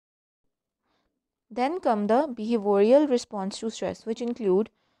Then come the behavioral response to stress, which include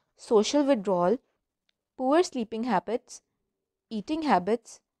social withdrawal, poor sleeping habits, eating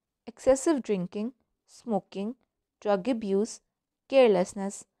habits, excessive drinking, smoking, drug abuse,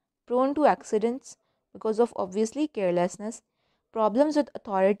 carelessness, prone to accidents because of obviously carelessness, problems with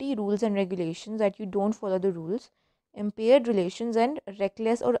authority, rules, and regulations that you don't follow the rules, impaired relations, and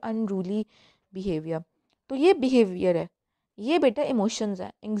reckless or unruly behavior. तो ये behavior है, ये बेटा emotions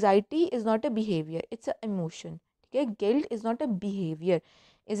है. Anxiety is not a behavior, it's a emotion. ठीक है, guilt is not a behavior,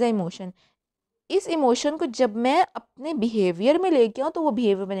 is a emotion. इस emotion को जब मैं अपने बिहेवियर में लेके आऊँ तो वो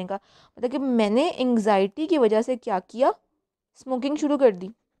बिहेवियर बनेगा. मतलब कि मैंने एंग्जाइटी की वजह से क्या किया, स्मोकिंग शुरू कर दी.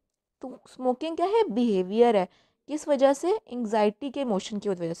 तो स्मोकिंग क्या है, बिहेवियर है. किस वजह से, एंग्जाइटी के इमोशन की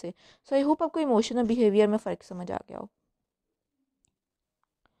वजह से. सो आई होप आपको इमोशन और बिहेवियर में फ़र्क समझ आ गया हो.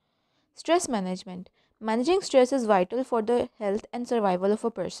 Stress management. Managing stress is vital for the health and survival of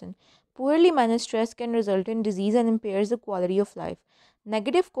a person. Poorly managed stress can result in disease and impairs the quality of life.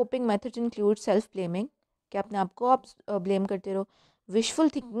 Negative coping methods include self-blaming, कि अपने आप को आप blame करते रहो. Wishful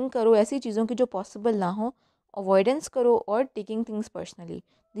thinking करो ऐसी चीज़ों की जो पॉसिबल ना हो. अवॉइडेंस करो और taking things personally.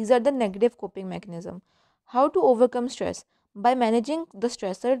 These are the negative coping mechanism. How to overcome stress? By managing the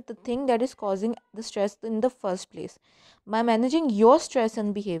stressor, the thing that is causing the stress in the first place. By managing your stress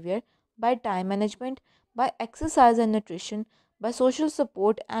and behavior, by time management, by exercise and nutrition, by social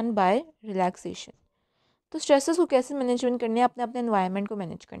support and by relaxation. तो stresses को कैसे management करना है, अपने अपने environment को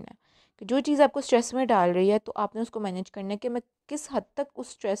manage करना है. कि जो चीज़ आपको स्ट्रेस में डाल रही है तो आपने उसको मैनेज करना है कि मैं किस हद तक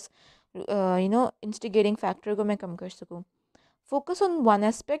उस स्ट्रेस इंस्टिगेटिंग फैक्टर को मैं कम कर सकूँ. Focus on one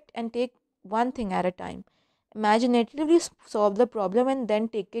aspect and take one thing at a time. Imaginatively solve the problem and then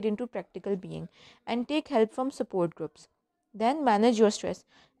take it into practical being, and take help from support groups. Then manage your stress.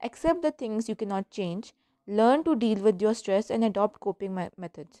 Accept the things you cannot change. Learn to deal with your stress and adopt coping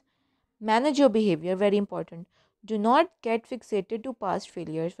methods. Manage your behavior, very important. Do not get fixated to past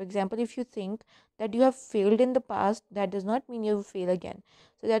failures. For example, if you think that you have failed in the past, that does not mean you will fail again.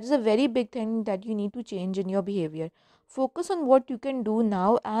 So, that is a very big thing that you need to change in your behavior. Focus on what you can do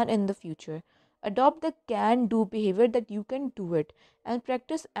now and in the future. Adopt the can do behavior, that you can do it, and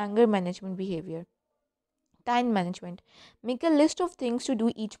practice anger management behavior. Time management. Make a list of things to do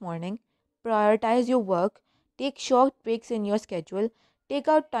each morning. Prioritize your work. Take short breaks in your schedule. Take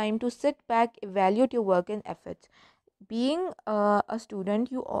out time to sit back, evaluate your work and efforts. Being a student,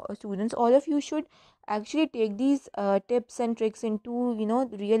 students, all of you should actually take these tips and tricks into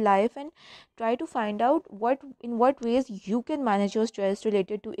real life, and try to find out what ways you can manage your stress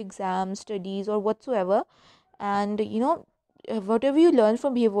related to exams, studies, or whatsoever. And whatever you learn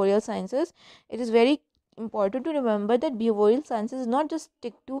from behavioral sciences, it is very important to remember that behavioral sciences is not just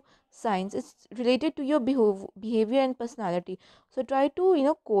stick to science, it's related to your behavior and personality. So try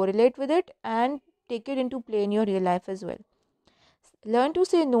to correlate with it and take it into play in your real life as well. Learn to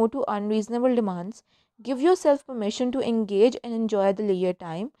say no to unreasonable demands. Give yourself permission to engage and enjoy the leisure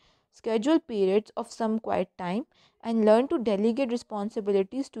time. Schedule periods of some quiet time, and learn to delegate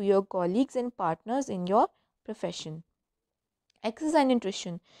responsibilities to your colleagues and partners in your profession. Exercise and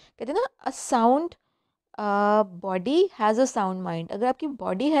nutrition. कहते हैं ना, a sound body has a sound mind. अगर आपकी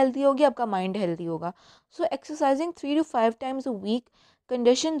body healthy होगी, आपका mind healthy होगा. सो exercising 3 to 5 times a week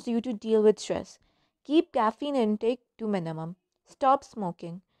conditions you to deal with stress. Keep caffeine intake to minimum. Stop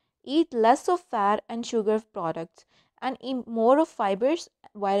smoking. Eat less of fat and sugar products, and eat more of fibers,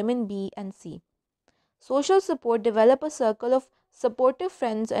 vitamin B and C. Social support. Develop a circle of supportive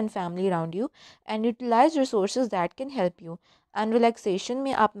friends and family around you, and utilize resources that can help you. And relaxation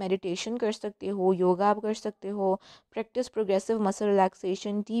में आप meditation कर सकते हो, योगा आप कर सकते हो. Practice progressive muscle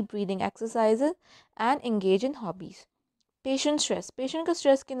relaxation, deep breathing exercises, and engage in hobbies. Patient stress. Patient का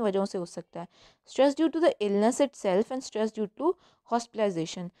स्ट्रेस किन वजहों से हो सकता है? Stress due to the illness it self and stress due to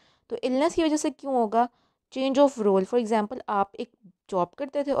hospitalisation. तो इलनेस की वजह से क्यों होगा? Change of role. For example, आप एक जॉब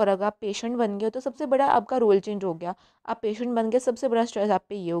करते थे और अगर आप पेशेंट बन गए हो तो सबसे बड़ा आपका रोल चेंज हो गया. आप पेशेंट बन गए, सबसे बड़ा स्ट्रेस आप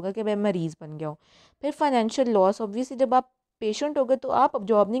पे ये होगा कि मैं मरीज़ बन गया हूँ. फिर फाइनेंशियल लॉस. ऑब्वियसली जब आप पेशेंट हो गए तो आप अब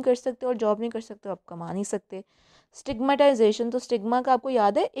जॉब नहीं कर सकते, और जॉब नहीं कर सकते आप कमा नहीं सकते. स्टिग्मेटाइजेशन. तो स्टिग्मा का आपको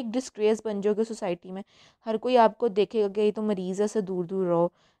याद है, एक डिस्ग्रेस बन जाओगे सोसाइटी में. हर कोई आपको देखेगा कि ये तो मरीज़ है, से दूर दूर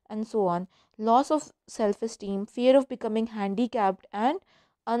रहो, and so on. Loss of self esteem. Fear of becoming handicapped and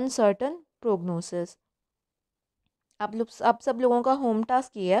uncertain prognosis. आप सब लोगों का होम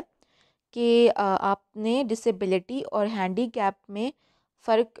टास्क ये है कि आपने डिसेबिलिटी और हैंडीकैप में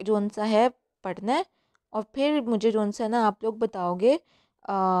फ़र्क जो सा है पढ़ना है, और फिर मुझे जो सा है ना आप लोग बताओगे,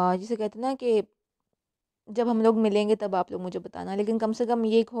 जिसे कहते हैं ना कि जब हम लोग मिलेंगे तब आप लोग मुझे बताना, लेकिन कम से कम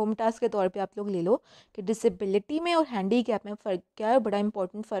ये एक होम टास्क के तौर पे आप लोग ले लो कि डिसेबिलिटी में और हैंडीकैप में फ़र्क क्या है, बड़ा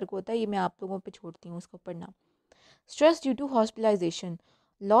इंपॉर्टेंट फ़र्क होता है। ये मैं आप लोगों पे छोड़ती हूँ उसको पढ़ना। Stress due to hospitalisation,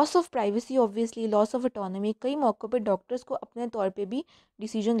 loss of privacy, obviously loss of autonomy. कई मौक़ों पे डॉक्टर्स को अपने तौर पे भी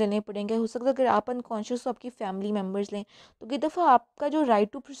डिसीजन लेने पड़ेंगे। हो सकता है अगर आप अनकॉन्शियस हो, आपकी फैमिली मेम्बर्स लें, तो कई दफ़ा आपका जो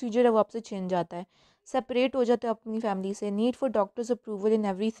राइट टू प्रोसीजर है वो आपसे छीन जाता है, सेपरेट हो जाते हो अपनी फैमिली से। Need for doctors approval in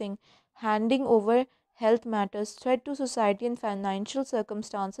everything, handing over health matters, threat to society and financial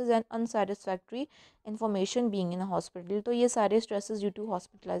circumstances, and unsatisfactory information being in a hospital। तो ये सारे स्ट्रेसेस ड्यू टू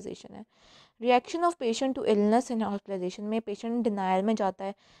हॉस्पिटलाइजेशन है। Reaction of patient to illness in hospitalisation में patient denial में जाता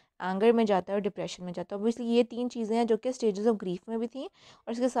है, anger में जाता है और डिप्रेशन में जाता है। ऑब्वियसली ये 3 चीज़ें हैं जो कि स्टेजेस ऑफ ग्रीफ में भी थी,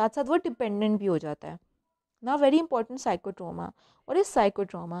 और इसके साथ साथ वो डिपेंडेंट भी हो जाता है। Now, very important, psychotrauma. What is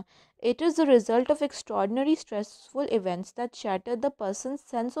psychotrauma? It is the result of extraordinary stressful events that shatter the person's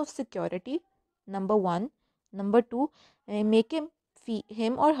sense of security. Number one. Number two, make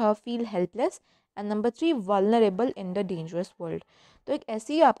him or her feel helpless. And number three, vulnerable in the dangerous world. तो एक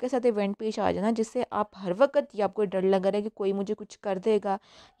ऐसी आपके साथ event पेश आ जाना जिससे आप हर वक्त या आपको डर लग रहा है कि कोई मुझे कुछ कर देगा,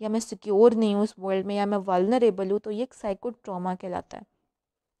 या मैं सिक्योर नहीं हूँ उस वर्ल्ड में, या मैं वल्नरेबल हूँ, तो ये एक साइकोट्रॉमा कहलाता है।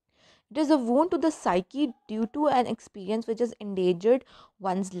 It is a wound to the psyche due to an experience which has endangered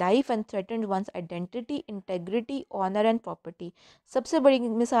one's life and threatened one's identity, integrity, honor and property। सबसे बड़ी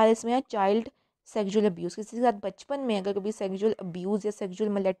मिसाल इसमें है चाइल्ड सेक्सुअल अब्यूज़। किसी के साथ बचपन में अगर कभी सेक्सुअल अब्यूज़ या सेक्सुअल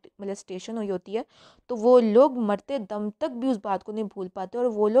मोलेस्टेशन हुई होती है, तो वो लोग मरते दम तक भी उस बात को नहीं भूल पाते, और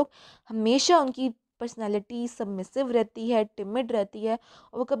वो लोग हमेशा उनकी पर्सनैलिटी सबमिसिव रहती है, टिमिड रहती है,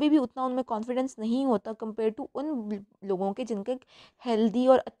 और वो कभी भी उतना उनमें कॉन्फिडेंस नहीं होता कंपेयर टू उन लोगों के जिनके हेल्दी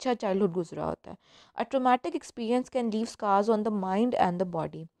और अच्छा चाइल्डहुड गुजरा होता है। A traumatic experience can leave scars on the mind and the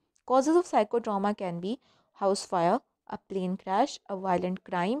body. Causes of साइकोट्रामा can be house fire, a plane crash, a violent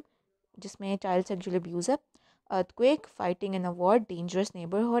crime जिसमें चाइल्ड सेक्सुअल अब्यूज़ है, earthquake, fighting in a war, dangerous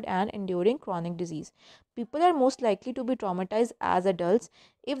neighborhood, and enduring chronic disease. People are most likely to be traumatized as adults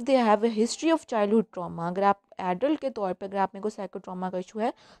if they have a history of childhood trauma। अगर आप adult के तौर पर अगर आप में कोई साइकोट्रामा का इशू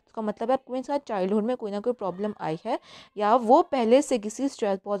है, तो उसका मतलब है आपके साथ चाइल्डहुड में कोई ना कोई प्रॉब्लम आई है, या वो पहले से किसी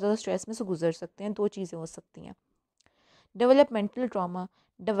स्ट्रेस, बहुत ज़्यादा स्ट्रेस में से गुजर सकते हैं। 2 चीज़ें हो सकती हैं। Developmental trauma.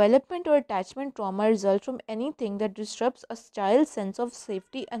 Development or attachment trauma results from anything that disrupts a child's sense of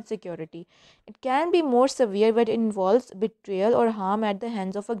safety and security. It can be more severe when it involves betrayal or harm at the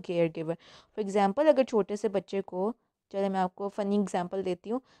hands of a caregiver. For example, अगर छोटे से बच्चे को, चले मैं आपको funny example देती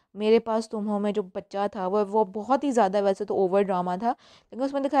हूँ, मेरे पास तुम हो में जो बच्चा था वो बहुत ही ज़्यादा, वैसे तो ओवर ड्रामा था, लेकिन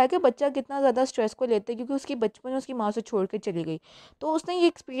उसमें दिखाया कि बच्चा कितना ज़्यादा स्ट्रेस को लेते हैं क्योंकि उसकी बचपन में उसकी माँ से छोड़ के चली गई। तो उसने ये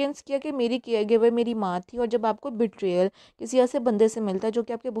एक्सपीरियंस किया कि मेरी केयर गिवर मेरी माँ थी, और जब आपको बिट्रेयल किसी ऐसे बंदे से मिलता है जो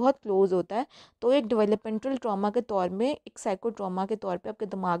कि आपके बहुत क्लोज होता है, तो एक डेवलपमेंटल ट्रॉमा के तौर में, एक साइको ट्रॉमा के तौर पे आपके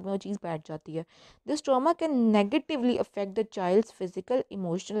दिमाग में वो चीज़ बैठ जाती है। This trauma can negatively affect the child's physical,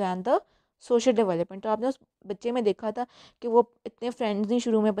 emotional and the social development. तो आपने उस बच्चे में देखा था कि वो इतने फ्रेंड्स नहीं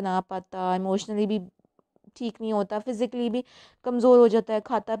शुरू में बना पाता, इमोशनली भी ठीक नहीं होता, फिज़िकली भी कमज़ोर हो जाता है,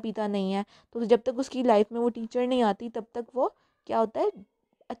 खाता पीता नहीं है। तो जब तक उसकी लाइफ में वो टीचर नहीं आती, तब तक वो क्या होता है,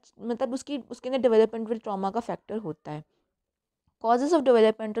 मतलब उसके अंदर डेवलपमेंटल ट्रॉमा का फैक्टर होता है। Causes of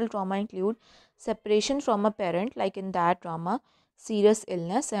developmental trauma include separation from a parent, like in that trauma, serious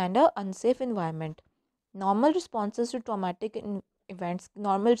illness, and a unsafe environment। Normal responses to traumatic events,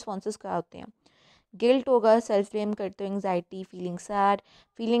 normal responses क्या होते हैं? गिल्ट होगा, सेल्फ ब्लेम करते हो, anxiety, feeling sad,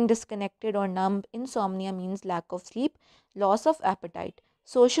 feeling disconnected और numb, insomnia means lack of sleep, loss of appetite,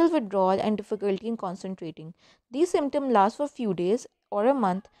 social withdrawal and difficulty in concentrating। These symptoms last for a few days or a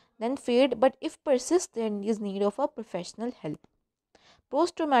month, then fade, but if persist, then is need of a professional help।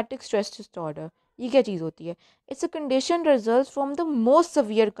 Post traumatic stress disorder, ये क्या चीज़ होती है? It's a condition result from the most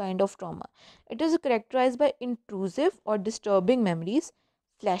severe kind of trauma. It is characterized bye intrusive और disturbing memories,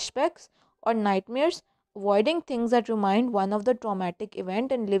 flashbacks और nightmares, avoiding things that remind one of the traumatic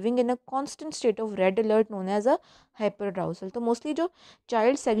event and living in a constant state of red alert known as a hyperarousal। तो mostly जो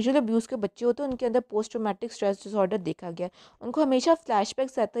child sexual abuse के बच्चे होते हैं उनके अंदर पोस्ट ट्रोमैटिक स्ट्रेस डिसऑर्डर देखा गया। उनको हमेशा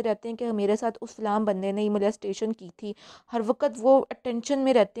फ्लैशबैक्स आते रहते हैं कि मेरे साथ उस फलाम बंदे ने मोलेस्टेशन की थी। हर वक्त वो अटेंशन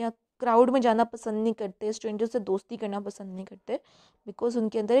में रहते हैं, क्राउड में जाना पसंद नहीं करते, स्ट्रेंजर से दोस्ती करना पसंद नहीं करते, बिकॉज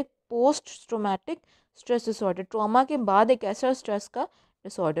उनके अंदर एक post traumatic stress disorder, trauma के बाद एक ऐसा स्ट्रेस का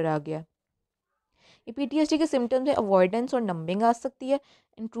डिसऑर्डर आ गया। ये पीटीएसडी के सिम्टम्स है अवॉइडेंस और नंबिंग आ सकती है,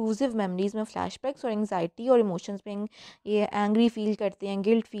 इंट्रूसिव मेमोरीज में फ्लैशबैक्स और एंग्जाइटी और इमोशंस में ये एंग्री फील करते हैं,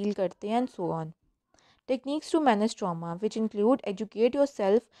 गिल्ट फील करते हैं and so on. Techniques to manage trauma, which include educate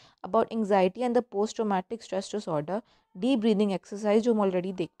yourself about anxiety and the post-traumatic stress disorder, deep breathing exercise जो हम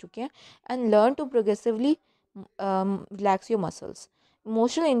ऑलरेडी देख चुके हैं, and learn to progressively relax your muscles।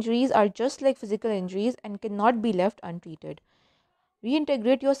 Emotional injuries are just like physical injuries and cannot be left untreated.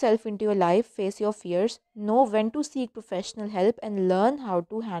 Reintegrate yourself into your life, face your fears, know when to seek professional help, and learn how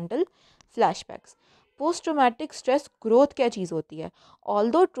to handle flashbacks. Post traumatic stress growth क्या चीज़ होती है?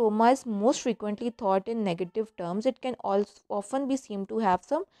 Although trauma is most frequently thought in negative terms, it can also often be seen to have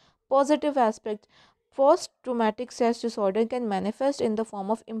some positive aspects. Post traumatic stress disorder can manifest in the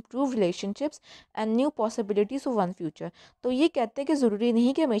form of improved relationships and new possibilities of one future. तो ये कहते हैं कि ज़रूरी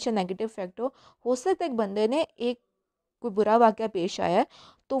नहीं कि हमेशा negative effect हो सकता है एक बंदे ने एक कोई बुरा वाक़या पेश आया है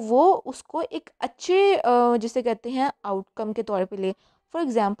तो वो उसको एक अच्छे जिसे कहते हैं आउटकम के तौर पे ले। फॉर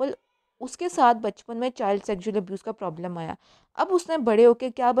एग्ज़ाम्पल उसके साथ बचपन में चाइल्ड सेक्सुअल अब्यूज़ का प्रॉब्लम आया, अब उसने बड़े होके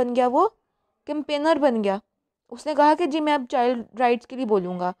क्या बन गया, वो कैंपेनर बन गया। उसने कहा कि जी मैं अब चाइल्ड राइट्स के लिए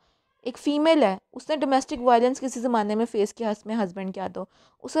बोलूँगा। एक फ़ीमेल है, उसने डोमेस्टिक वायलेंस किसी ज़माने में फ़ेस किया अपने हस्बैंड के हाथों,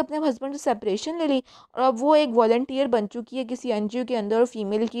 उसने अपने हस्बैंड से सेपरेशन ले ली और अब वो एक वॉलंटियर बन चुकी है किसी एनजीओ के अंदर और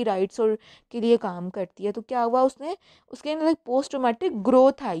फीमेल की राइट्स और के लिए काम करती है। तो क्या हुआ, उसने उसके अंदर एक पोस्ट ट्रॉमेटिक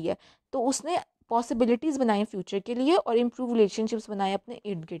ग्रोथ आई है। तो उसने पॉसिबिलिटीज़ बनाई फ्यूचर के लिए और इम्प्रूव रिलेशनशिप्स बनाए अपने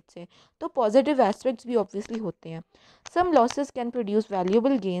इर्द गिर्द से। तो पॉजिटिव एस्पेक्ट्स भी ऑब्वियसली होते हैं। Some losses can produce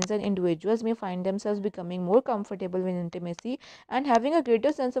valuable gains, and individuals may find themselves becoming more comfortable with intimacy and having a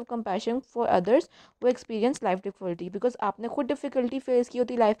greater sense of compassion for others who experience life difficulty. Because आपने खुद difficulty face की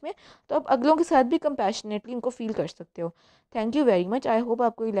होती life में, तो आप अगलों के साथ भी कंपैशनेटली उनको फील कर सकते हो। Thank you very much. I hope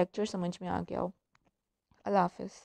आपको ये लेक्चर समझ में आ गया हो। अल्लाह हाफिज़।